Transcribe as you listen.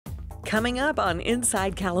Coming up on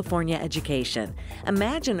Inside California Education,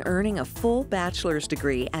 imagine earning a full bachelor's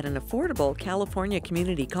degree at an affordable California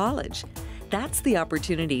community college. That's the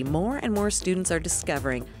opportunity more and more students are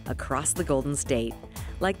discovering across the Golden State,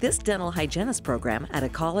 like this dental hygienist program at a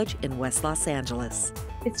college in West Los Angeles.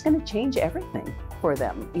 It's going to change everything for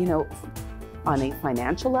them, on a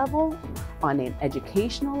financial level, on an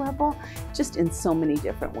educational level, just in so many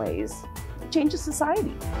different ways. It changes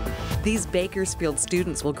society. These Bakersfield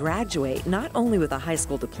students will graduate not only with a high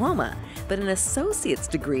school diploma, but an associate's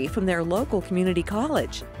degree from their local community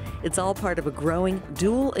college. It's all part of a growing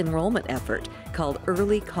dual enrollment effort called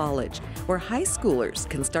Early College, where high schoolers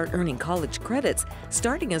can start earning college credits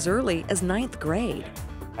starting as early as 9th grade.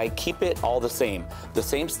 I keep it all the same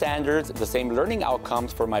standards, the same learning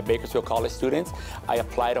outcomes for my Bakersfield College students. I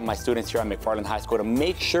apply to my students here at McFarland High School to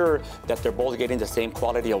make sure that they're both getting the same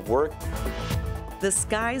quality of work. The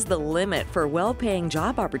sky's the limit for well-paying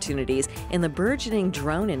job opportunities in the burgeoning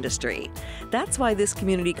drone industry. That's why this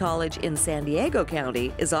community college in San Diego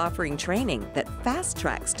County is offering training that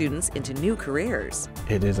fast-tracks students into new careers.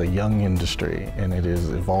 It is a young industry and it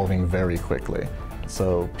is evolving very quickly.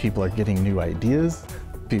 So people are getting new ideas,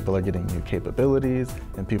 people are getting new capabilities,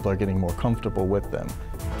 and people are getting more comfortable with them.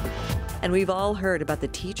 And we've all heard about the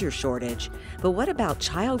teacher shortage, but what about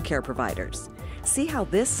childcare providers? See how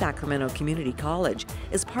this Sacramento community college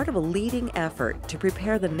is part of a leading effort to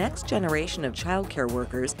prepare the next generation of childcare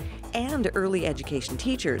workers and early education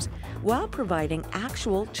teachers while providing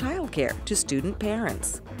actual childcare to student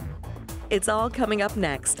parents. It's all coming up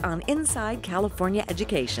next on Inside California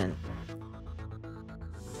Education.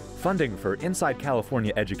 Funding for Inside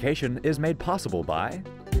California Education is made possible by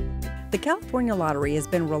the California Lottery has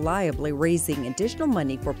been reliably raising additional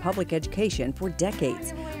money for public education for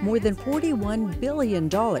decades, more than $41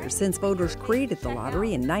 billion since voters created the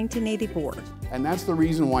lottery in 1984. And that's the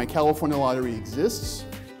reason why California Lottery exists.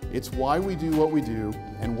 It's why we do what we do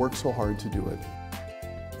and work so hard to do it.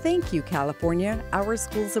 Thank you, California. Our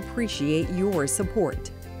schools appreciate your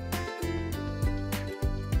support.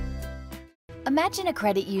 Imagine a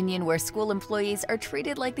credit union where school employees are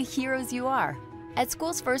treated like the heroes you are. At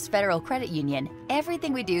Schools First Federal Credit Union,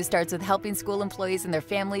 everything we do starts with helping school employees and their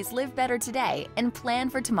families live better today and plan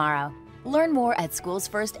for tomorrow. Learn more at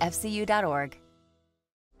schoolsfirstfcu.org.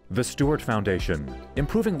 The Stewart Foundation,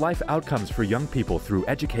 improving life outcomes for young people through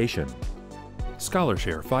education.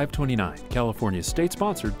 ScholarShare 529, California's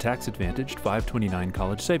state-sponsored, tax-advantaged 529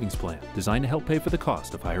 college savings plan designed to help pay for the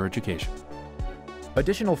cost of higher education.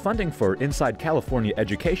 Additional funding for Inside California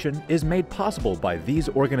Education is made possible by these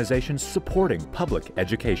organizations supporting public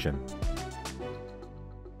education.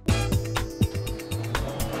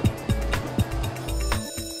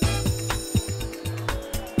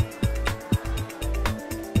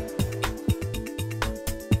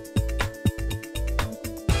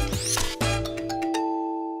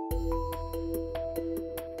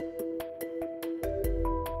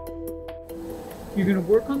 You're going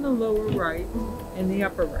to work on the lower right and the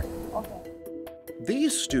upper right. Okay.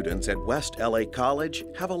 These students at West LA College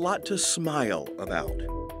have a lot to smile about,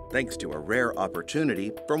 thanks to a rare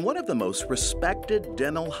opportunity from one of the most respected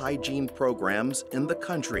dental hygiene programs in the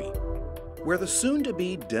country, where the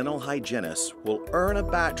soon-to-be dental hygienists will earn a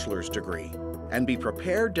bachelor's degree and be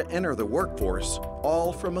prepared to enter the workforce,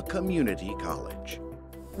 all from a community college.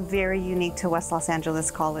 Very unique to West Los Angeles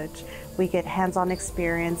College. We get hands-on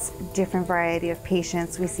experience, different variety of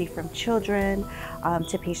patients we see, from children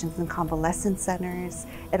to patients in convalescent centers.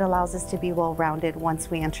 It allows us to be well-rounded once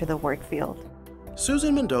we enter the work field.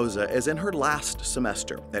 Susan Mendoza is in her last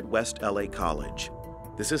semester at West LA College.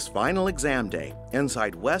 This is final exam day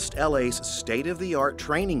inside West LA's state-of-the-art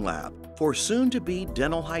training lab for soon-to-be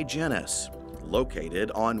dental hygienists,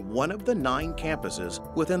 located on one of the 9 campuses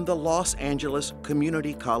within the Los Angeles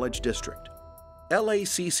Community College District.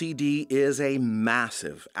 LACCD is a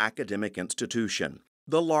massive academic institution,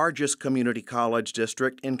 the largest community college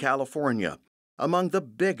district in California, among the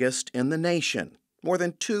biggest in the nation, more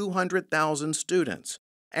than 200,000 students,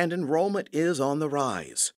 and enrollment is on the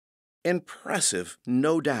rise. Impressive,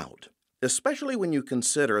 no doubt, especially when you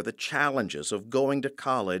consider the challenges of going to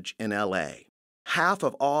college in LA. Half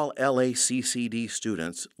of all LACCD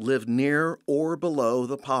students live near or below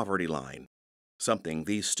the poverty line, something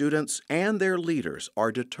these students and their leaders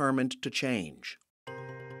are determined to change.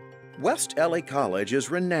 West LA College is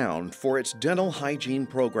renowned for its dental hygiene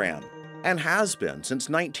program and has been since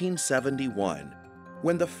 1971,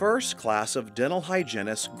 when the first class of dental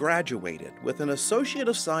hygienists graduated with an Associate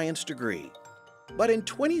of Science degree. But in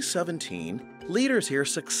 2017, leaders here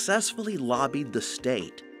successfully lobbied the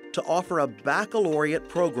state to offer a baccalaureate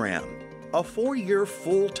program a 4-year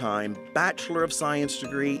full-time Bachelor of Science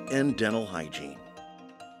degree in dental hygiene.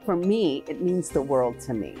 For me, it means the world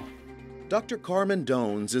to me. Dr. Carmen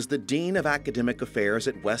Dones is the Dean of Academic Affairs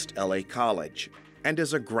at West LA College and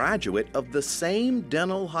is a graduate of the same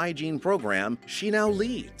dental hygiene program she now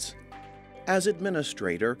leads. As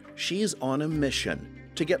administrator, she's on a mission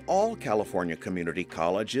to get all California community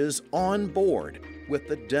colleges on board with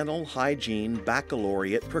the dental hygiene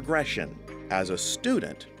baccalaureate progression. As a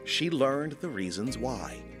student, she learned the reasons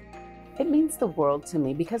why. It means the world to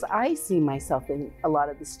me because I see myself in a lot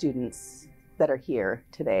of the students that are here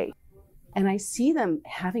today. And I see them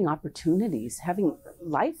having opportunities, having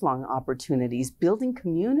lifelong opportunities, building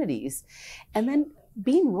communities, and then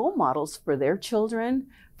being role models for their children,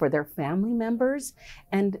 for their family members,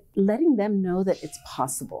 and letting them know that it's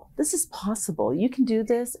possible. This is possible. You can do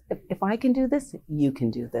this. If I can do this, you can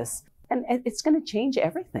do this. And it's going to change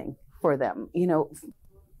everything for them, you know,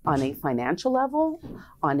 on a financial level,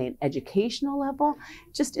 on an educational level,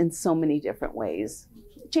 just in so many different ways.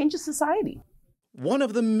 It changes society. One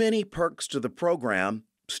of the many perks to the program,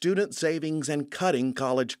 student savings and cutting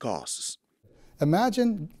college costs.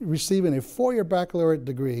 Imagine receiving a 4-year baccalaureate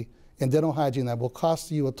degree in dental hygiene that will cost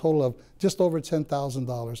you a total of just over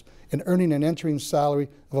 $10,000 and earning an entering salary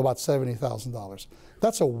of about $70,000.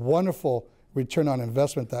 That's a wonderful return on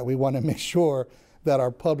investment that we want to make sure that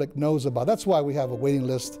our public knows about. That's why we have a waiting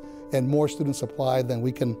list and more students apply than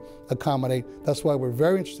we can accommodate. That's why we're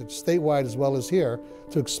very interested, statewide as well as here,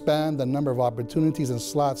 to expand the number of opportunities and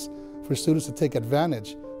slots for students to take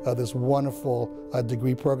advantage of this wonderful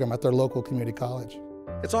degree program at their local community college.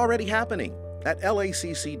 It's already happening. At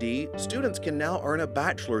LACCD, students can now earn a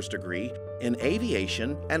bachelor's degree in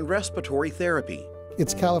aviation and respiratory therapy.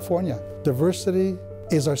 It's California. Diversity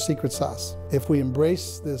is our secret sauce. If we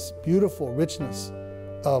embrace this beautiful richness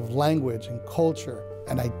of language and culture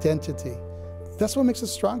and identity, that's what makes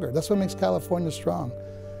us stronger. That's what makes California strong.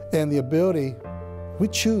 And the ability, we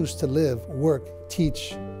choose to live, work,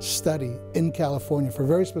 teach, study in California for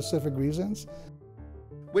very specific reasons.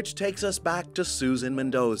 Which takes us back to Susan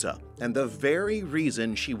Mendoza and the very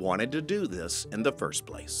reason she wanted to do this in the first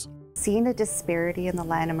place. Seeing a disparity in the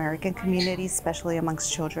Latin American community, especially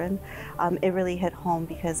amongst children, it really hit home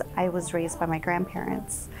because I was raised by my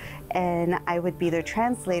grandparents and I would be their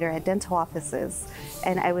translator at dental offices,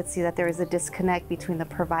 and I would see that there was a disconnect between the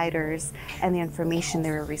providers and the information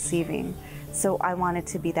they were receiving. So I wanted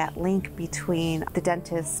to be that link between the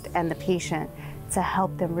dentist and the patient to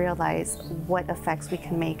help them realize what effects we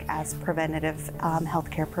can make as preventative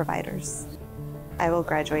healthcare providers. I will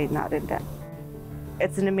graduate not in debt.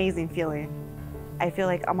 It's an amazing feeling. I feel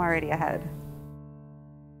like I'm already ahead.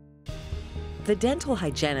 The dental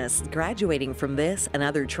hygienists graduating from this and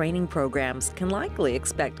other training programs can likely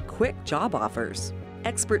expect quick job offers.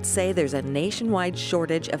 Experts say there's a nationwide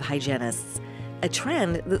shortage of hygienists, a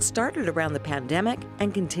trend that started around the pandemic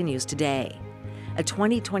and continues today. A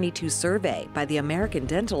 2022 survey by the American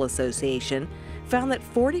Dental Association found that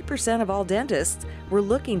 40% of all dentists were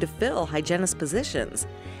looking to fill hygienist positions,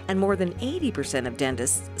 and more than 80% of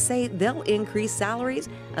dentists say they'll increase salaries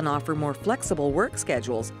and offer more flexible work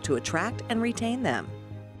schedules to attract and retain them.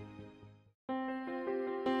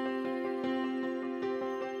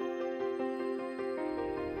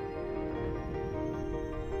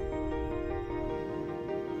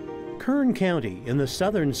 Kern County in the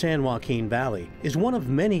southern San Joaquin Valley is one of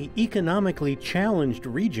many economically challenged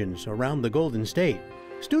regions around the Golden State.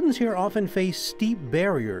 Students here often face steep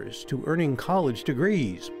barriers to earning college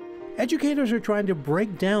degrees. Educators are trying to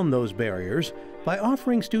break down those barriers by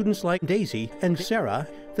offering students like Daisy and Sarah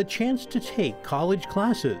the chance to take college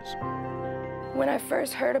classes. When I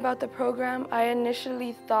first heard about the program, I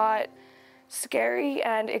initially thought scary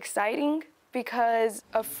and exciting, because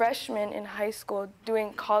a freshman in high school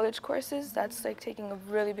doing college courses, that's like taking a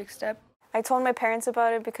really big step. I told my parents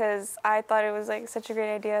about it because I thought it was like such a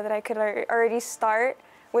great idea that I could already start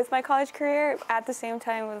with my college career at the same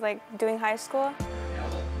time with like doing high school.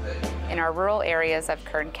 In our rural areas of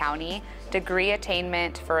Kern County, degree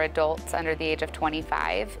attainment for adults under the age of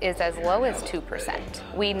 25 is as low as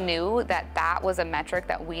 2%. We knew that that was a metric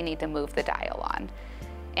that we need to move the dial on.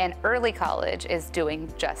 And early college is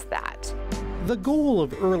doing just that. The goal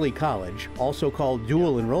of early college, also called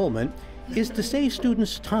dual enrollment, is to save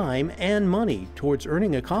students time and money towards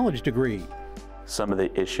earning a college degree. Some of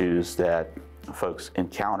the issues that folks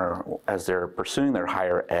encounter as they're pursuing their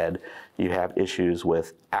higher ed, you have issues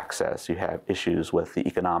with access, you have issues with the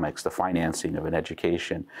economics, the financing of an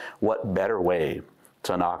education. What better way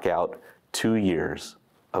to knock out 2 years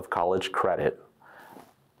of college credit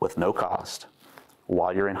with no cost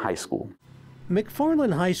while you're in high school?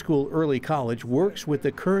 McFarland High School Early College works with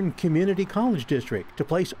the Kern Community College District to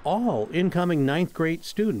place all incoming 9th grade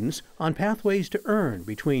students on pathways to earn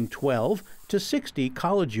between 12 to 60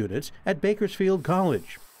 college units at Bakersfield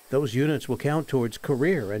College. Those units will count towards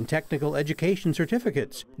career and technical education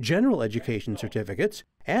certificates, general education certificates,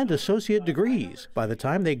 and associate degrees by the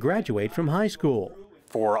time they graduate from high school.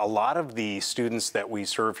 For a lot of the students that we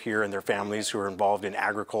serve here and their families who are involved in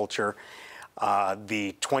agriculture,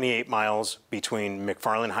 the 28 miles between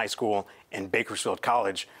McFarland High School and Bakersfield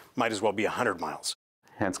College might as well be 100 miles.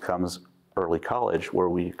 Hence comes early college, where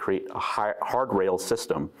we create a hard rail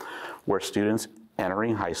system where students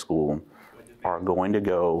entering high school are going to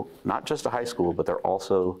go not just to high school, but they're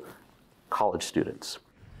also college students.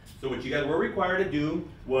 So what you guys were required to do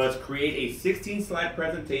was create a 16-slide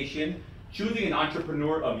presentation choosing an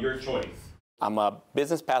entrepreneur of your choice. I'm a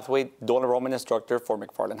business pathway dual enrollment instructor for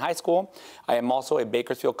McFarland High School. I am also a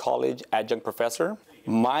Bakersfield College adjunct professor.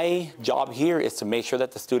 My job here is to make sure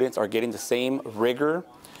that the students are getting the same rigor,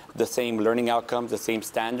 the same learning outcomes, the same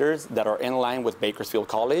standards that are in line with Bakersfield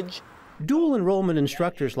College. Dual enrollment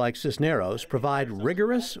instructors like Cisneros provide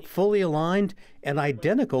rigorous, fully aligned, and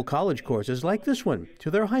identical college courses like this one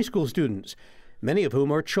to their high school students, many of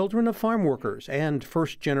whom are children of farm workers and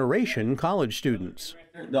first-generation college students.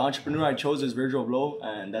 The entrepreneur I chose is Virgil Blow,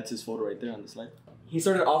 and that's his photo right there on the slide. He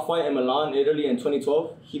started Off-White in Milan, Italy in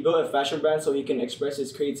 2012. He built a fashion brand so he can express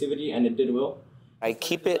his creativity, and it did well. I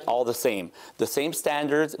keep it all the same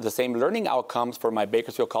standards, the same learning outcomes for my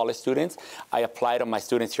Bakersfield College students. I apply to my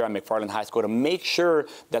students here at McFarland High School to make sure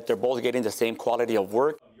that they're both getting the same quality of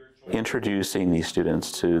work. Introducing these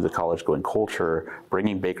students to the college-going culture,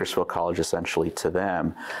 bringing Bakersfield College essentially to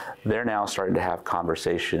them, they're now starting to have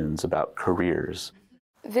conversations about careers.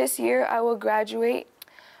 This year I will graduate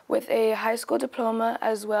with a high school diploma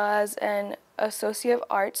as well as an Associate of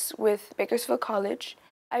Arts with Bakersfield College.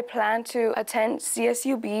 I plan to attend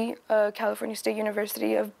CSUB, California State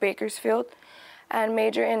University of Bakersfield, and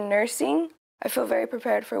major in nursing. I feel very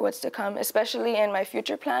prepared for what's to come, especially in my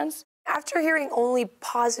future plans. After hearing only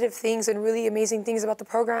positive things and really amazing things about the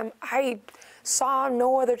program, I saw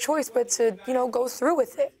no other choice but to, go through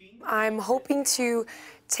with it. I'm hoping to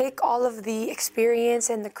take all of the experience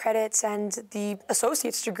and the credits and the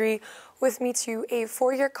associate's degree with me to a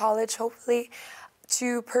 4-year college, hopefully,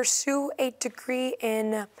 to pursue a degree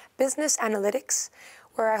in business analytics,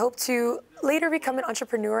 where I hope to later become an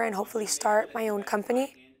entrepreneur and hopefully start my own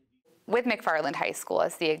company. With McFarland High School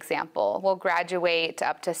as the example, we'll graduate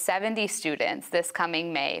up to 70 students this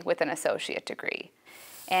coming May with an associate degree.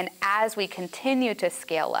 And as we continue to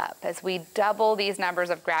scale up, as we double these numbers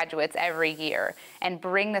of graduates every year and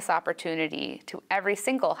bring this opportunity to every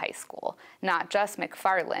single high school, not just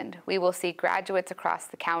McFarland, we will see graduates across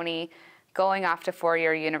the county going off to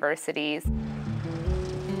 4-year universities.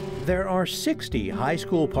 There are 60 high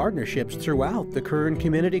school partnerships throughout the Kern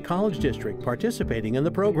Community College District participating in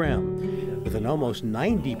the program, with an almost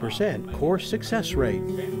 90% course success rate.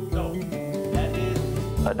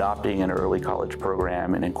 Adopting an early college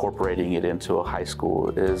program and incorporating it into a high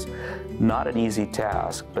school is not an easy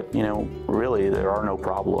task, but really there are no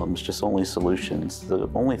problems, just only solutions. The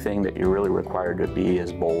only thing that you're really required to be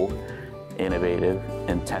is bold, innovative,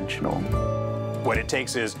 intentional. What it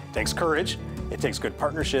takes courage, it takes good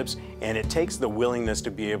partnerships, and it takes the willingness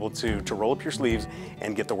to be able to roll up your sleeves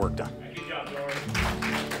and get the work done.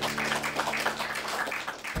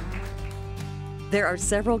 There are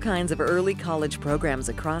several kinds of early college programs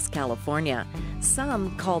across California.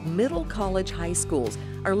 Some, called middle college high schools,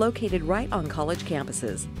 are located right on college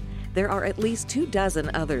campuses. There are at least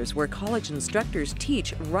 24 others where college instructors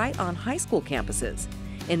teach right on high school campuses.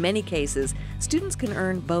 In many cases, students can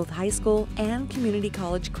earn both high school and community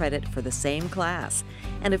college credit for the same class,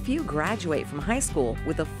 and a few graduate from high school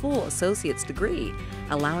with a full associate's degree,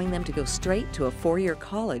 allowing them to go straight to a 4-year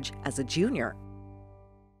college as a junior.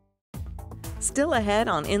 Still ahead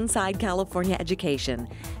on Inside California Education,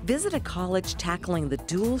 visit a college tackling the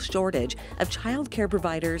dual shortage of childcare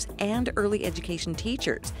providers and early education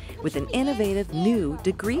teachers with an innovative new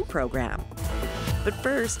degree program. But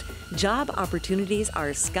first, job opportunities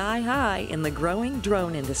are sky high in the growing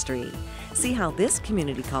drone industry. See how this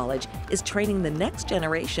community college is training the next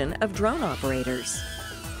generation of drone operators.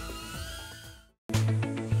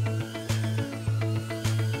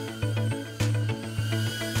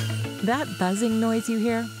 That buzzing noise you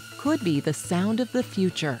hear could be the sound of the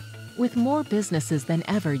future. With more businesses than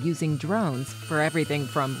ever using drones for everything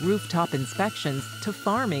from rooftop inspections to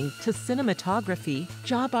farming to cinematography,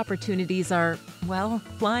 job opportunities are, well,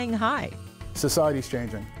 flying high. Society's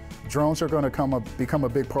changing. Drones are going to become a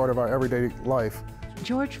big part of our everyday life.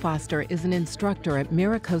 George Foster is an instructor at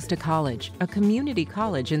Miracosta College, a community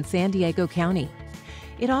college in San Diego County.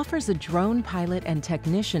 It offers a drone pilot and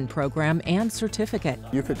technician program and certificate.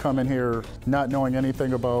 You could come in here not knowing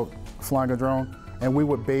anything about flying a drone, and we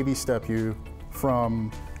would baby step you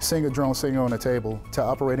from seeing a drone sitting on a table, to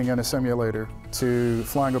operating in a simulator, to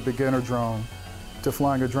flying a beginner drone, to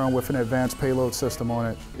flying a drone with an advanced payload system on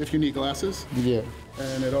it. If you need glasses? Yeah.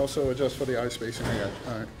 And it also adjusts for the eye spacing.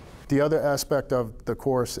 All right. The other aspect of the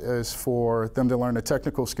course is for them to learn the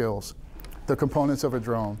technical skills, the components of a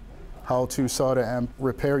drone, how to solder and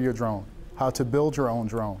repair your drone, how to build your own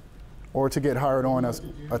drone, or to get hired on as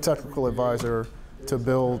a technical advisor to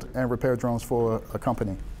build and repair drones for a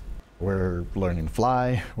company. We're learning to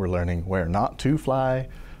fly, we're learning where not to fly,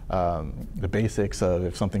 the basics of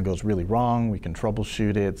if something goes really wrong, we can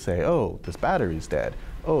troubleshoot it, say, oh, this battery's dead,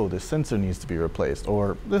 oh, this sensor needs to be replaced,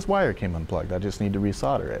 or this wire came unplugged, I just need to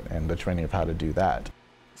resolder it, and the training of how to do that.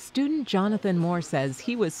 Student Jonathan Moore says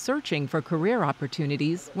he was searching for career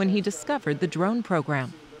opportunities when he discovered the drone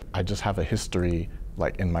program. I just have a history,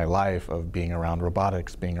 like in my life, of being around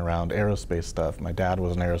robotics, being around aerospace stuff. My dad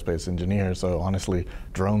was an aerospace engineer, so honestly,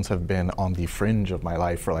 drones have been on the fringe of my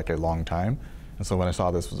life for like a long time. And so when I saw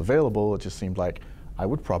this was available, it just seemed like I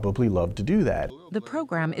would probably love to do that. The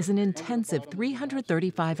program is an intensive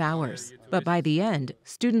 335 hours, but by the end,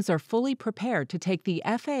 students are fully prepared to take the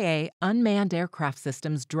FAA Unmanned Aircraft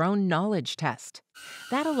Systems Drone Knowledge Test.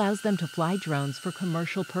 That allows them to fly drones for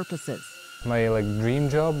commercial purposes. My dream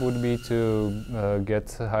job would be to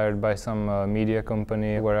get hired by some media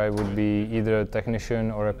company where I would be either a technician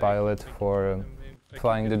or a pilot for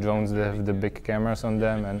flying the drones that have the big cameras on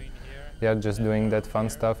them, and yeah, just doing that fun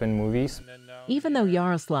stuff in movies. Even though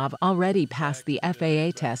Yaroslav already passed the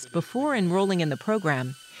FAA test before enrolling in the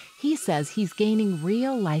program, he says he's gaining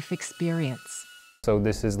real-life experience. So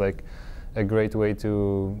this is like a great way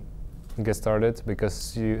to get started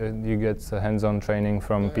because you get hands-on training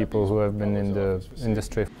from people who have been in the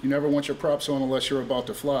industry. You never want your props on unless you're about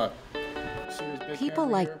to fly. People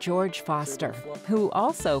like George Foster, who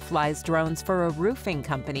also flies drones for a roofing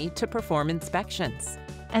company to perform inspections.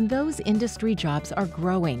 And those industry jobs are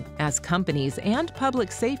growing as companies and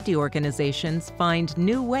public safety organizations find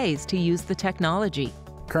new ways to use the technology.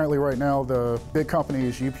 Currently right now, the big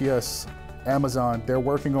companies, UPS, Amazon, they're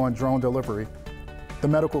working on drone delivery. The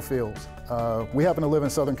medical fields. We happen to live in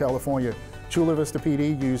Southern California. Chula Vista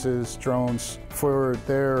PD uses drones for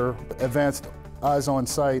their advanced eyes on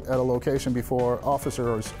site at a location before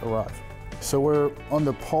officers arrive. So we're on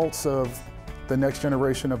the pulse of the next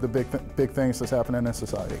generation of the big things that's happening in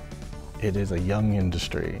society. It is a young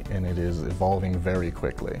industry and it is evolving very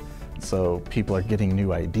quickly. So people are getting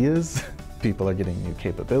new ideas, people are getting new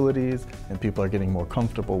capabilities, and people are getting more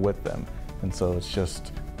comfortable with them. And so it's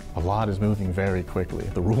just, a lot is moving very quickly.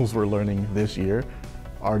 The rules we're learning this year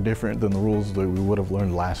are different than the rules that we would have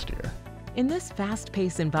learned last year. In this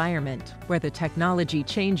fast-paced environment, where the technology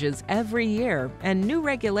changes every year and new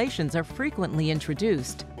regulations are frequently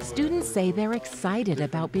introduced, students say they're excited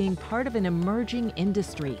about being part of an emerging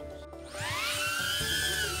industry.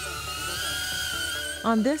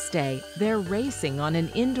 On this day, they're racing on an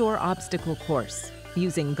indoor obstacle course.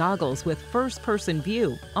 Using goggles with first-person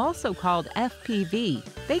view, also called FPV,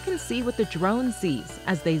 they can see what the drone sees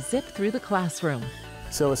as they zip through the classroom.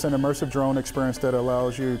 So it's an immersive drone experience that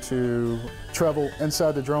allows you to travel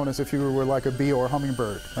inside the drone as if you were like a bee or a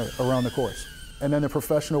hummingbird around the course. And in the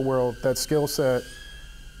professional world, that skill set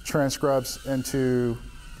transcribes into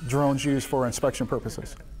drones used for inspection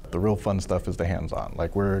purposes. The real fun stuff is the hands-on.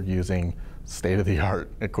 Like, we're using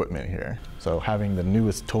state-of-the-art equipment here. So having the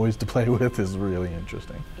newest toys to play with is really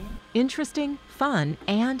interesting. Interesting, fun,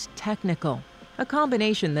 and technical. A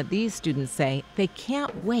combination that these students say they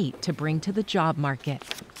can't wait to bring to the job market.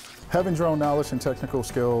 Having drone knowledge and technical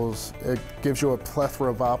skills, it gives you a plethora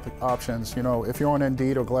of options. You know, if you're on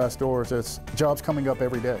Indeed or Glassdoor, it's jobs coming up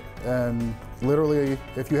every day. And literally,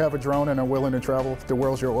 if you have a drone and are willing to travel, the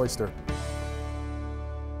world's your oyster.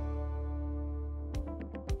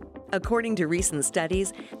 According to recent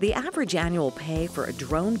studies, the average annual pay for a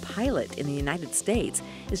drone pilot in the United States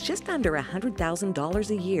is just under $100,000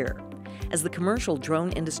 a year. As the commercial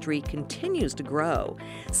drone industry continues to grow,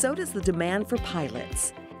 so does the demand for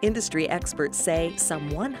pilots. Industry experts say some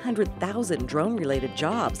 100,000 drone-related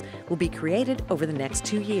jobs will be created over the next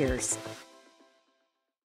 2 years.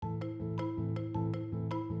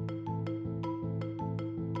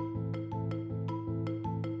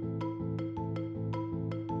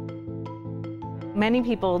 Many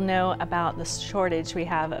people know about the shortage we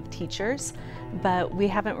have of teachers, but we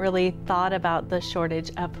haven't really thought about the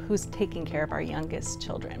shortage of who's taking care of our youngest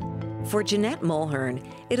children. For Jeanette Mulhern,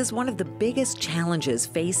 it is one of the biggest challenges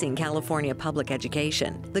facing California public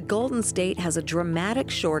education. The Golden State has a dramatic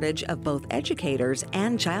shortage of both educators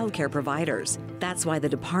and childcare providers. That's why the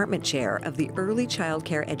department chair of the Early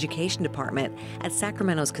Childcare Education Department at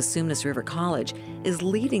Sacramento's Cosumnes River College is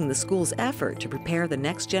leading the school's effort to prepare the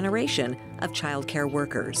next generation of childcare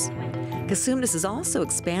workers. Cosumnes is also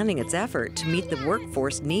expanding its effort to meet the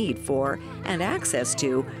workforce need for and access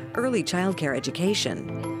to early childcare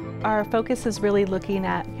education. Our focus is really looking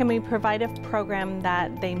at, can we provide a program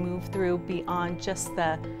that they move through beyond just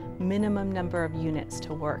the minimum number of units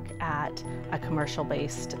to work at a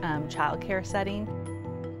commercial-based childcare setting.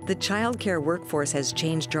 The childcare workforce has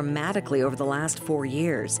changed dramatically over the last 4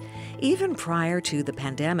 years. Even prior to the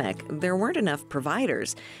pandemic, there weren't enough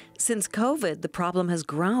providers. Since COVID, the problem has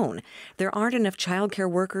grown. There aren't enough childcare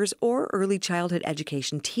workers or early childhood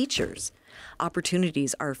education teachers.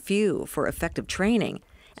 Opportunities are few for effective training,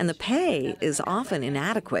 and the pay is often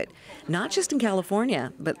inadequate, not just in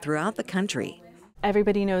California, but throughout the country.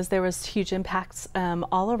 Everybody knows there was huge impacts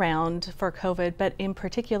all around for COVID, but in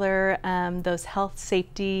particular, those health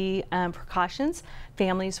safety precautions,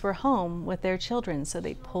 families were home with their children, so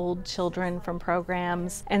they pulled children from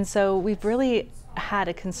programs. And so we've really had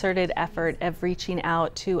a concerted effort of reaching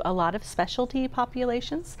out to a lot of specialty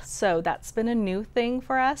populations. So that's been a new thing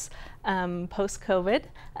for us post-COVID,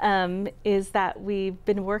 is that we've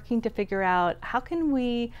been working to figure out how can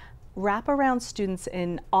we wrap around students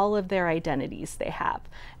in all of their identities they have.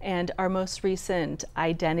 And our most recent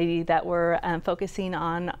identity that we're focusing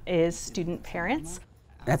on is student parents.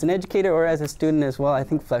 As an educator or as a student as well, I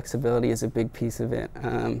think flexibility is a big piece of it.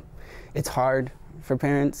 It's hard for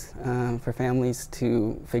parents, for families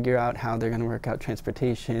to figure out how they're going to work out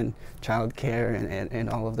transportation, childcare, and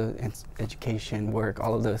all of the education, work,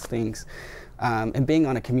 all of those things. And being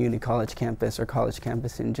on a community college campus or college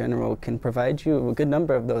campus in general can provide you a good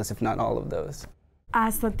number of those, if not all of those.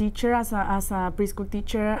 As a teacher, as a preschool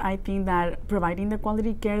teacher, I think that providing the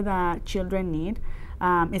quality care that children need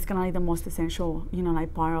is kind of like the most essential,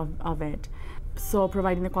 like part of it. So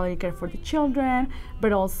providing the quality care for the children,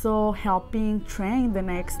 but also helping train the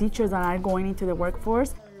next teachers that are going into the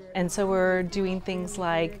workforce. And so we're doing things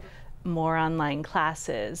like more online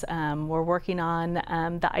classes. We're working on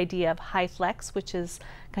the idea of high flex, which is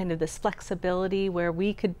kind of this flexibility where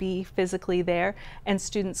we could be physically there and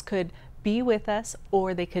students could be with us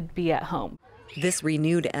or they could be at home. This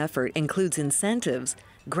renewed effort includes incentives,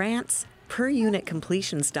 grants, per unit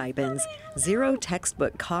completion stipends, zero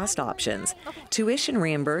textbook cost options, tuition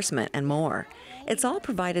reimbursement, and more. It's all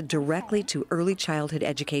provided directly to early childhood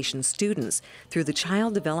education students through the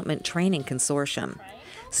Child Development Training Consortium.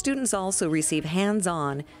 Students also receive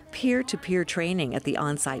hands-on, peer-to-peer training at the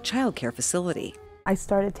on-site childcare facility. I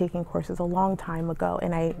started taking courses a long time ago,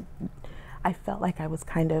 and I felt like I was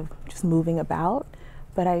kind of just moving about,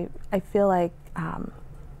 but I feel like,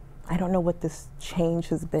 I don't know what this change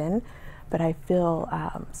has been, but I feel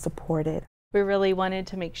supported. We really wanted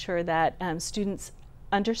to make sure that students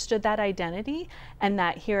understood that identity and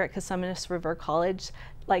that here at Cosumnes River College,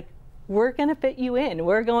 we're going to fit you in.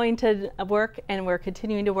 We're going to work and we're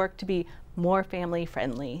continuing to work to be more family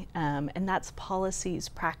friendly. And that's policies,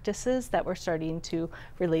 practices that we're starting to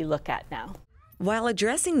really look at now. While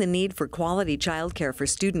addressing the need for quality childcare for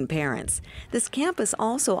student parents, this campus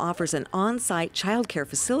also offers an on-site childcare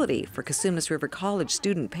facility for Cosumnes River College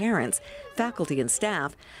student parents, faculty, and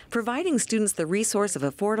staff, providing students the resource of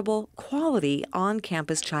affordable, quality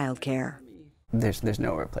on-campus childcare. There's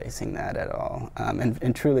no replacing that at all.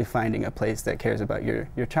 And truly finding a place that cares about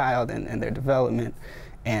your child and their development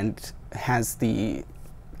and has the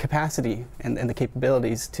capacity and the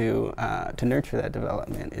capabilities to nurture that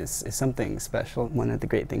development is something special. One of the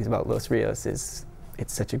great things about Los Rios is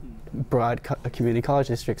it's such a broad community college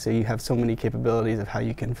district, so you have so many capabilities of how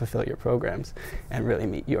you can fulfill your programs and really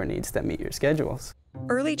meet your needs that meet your schedules.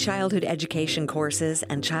 Early childhood education courses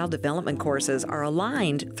and child development courses are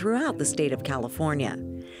aligned throughout the state of California.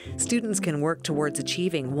 Students can work towards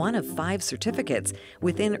achieving one of 5 certificates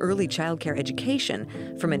within early childcare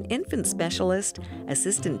education from an infant specialist,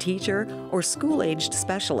 assistant teacher, or school-aged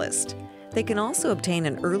specialist. They can also obtain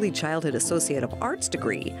an Early Childhood Associate of Arts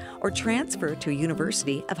degree or transfer to a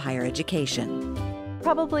university of higher education.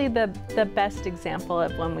 Probably the best example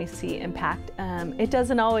of when we see impact, it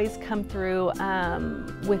doesn't always come through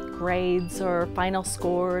with grades or final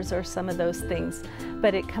scores or some of those things,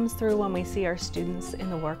 but it comes through when we see our students in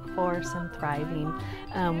the workforce and thriving,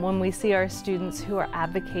 when we see our students who are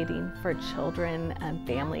advocating for children and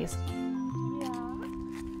families.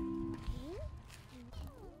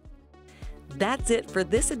 That's it for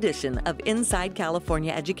this edition of Inside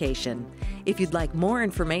California Education. If you'd like more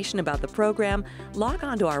information about the program, log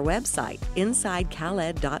on to our website,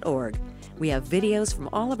 insidecaled.org. We have videos from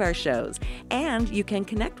all of our shows, and you can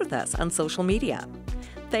connect with us on social media.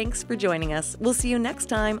 Thanks for joining us. We'll see you next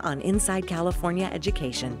time on Inside California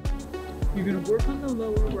Education. You're going to work on the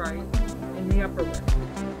lower right and the upper right.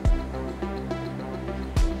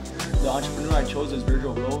 The entrepreneur I chose is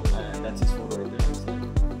Virgil Abloh, and that's his photo right there.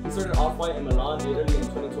 He started Off-White in Milan, Italy in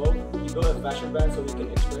 2012. He built a fashion brand so he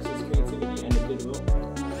can express his creativity and goodwill.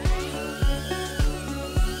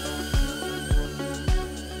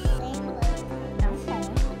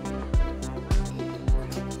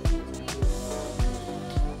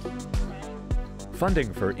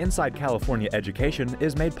 Funding for Inside California Education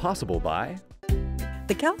is made possible by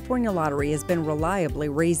the California Lottery has been reliably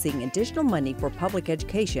raising additional money for public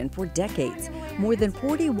education for decades, more than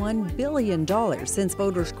 $41 billion since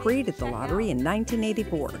voters created the lottery in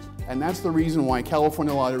 1984. And that's the reason why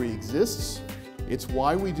California Lottery exists. It's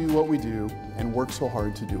why we do what we do and work so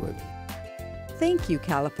hard to do it. Thank you,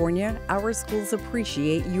 California. Our schools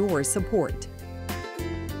appreciate your support.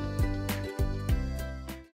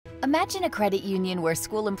 Imagine a credit union where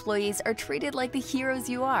school employees are treated like the heroes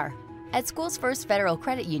you are. At Schools First Federal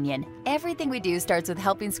Credit Union, everything we do starts with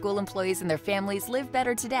helping school employees and their families live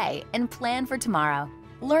better today and plan for tomorrow.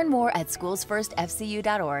 Learn more at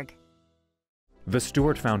schoolsfirstfcu.org. The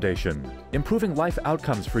Stewart Foundation, improving life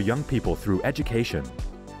outcomes for young people through education.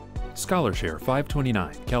 ScholarShare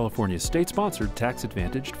 529, California's state-sponsored,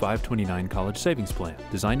 tax-advantaged 529 college savings plan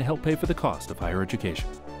designed to help pay for the cost of higher education.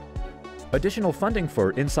 Additional funding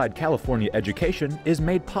for Inside California Education is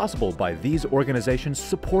made possible by these organizations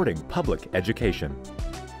supporting public education.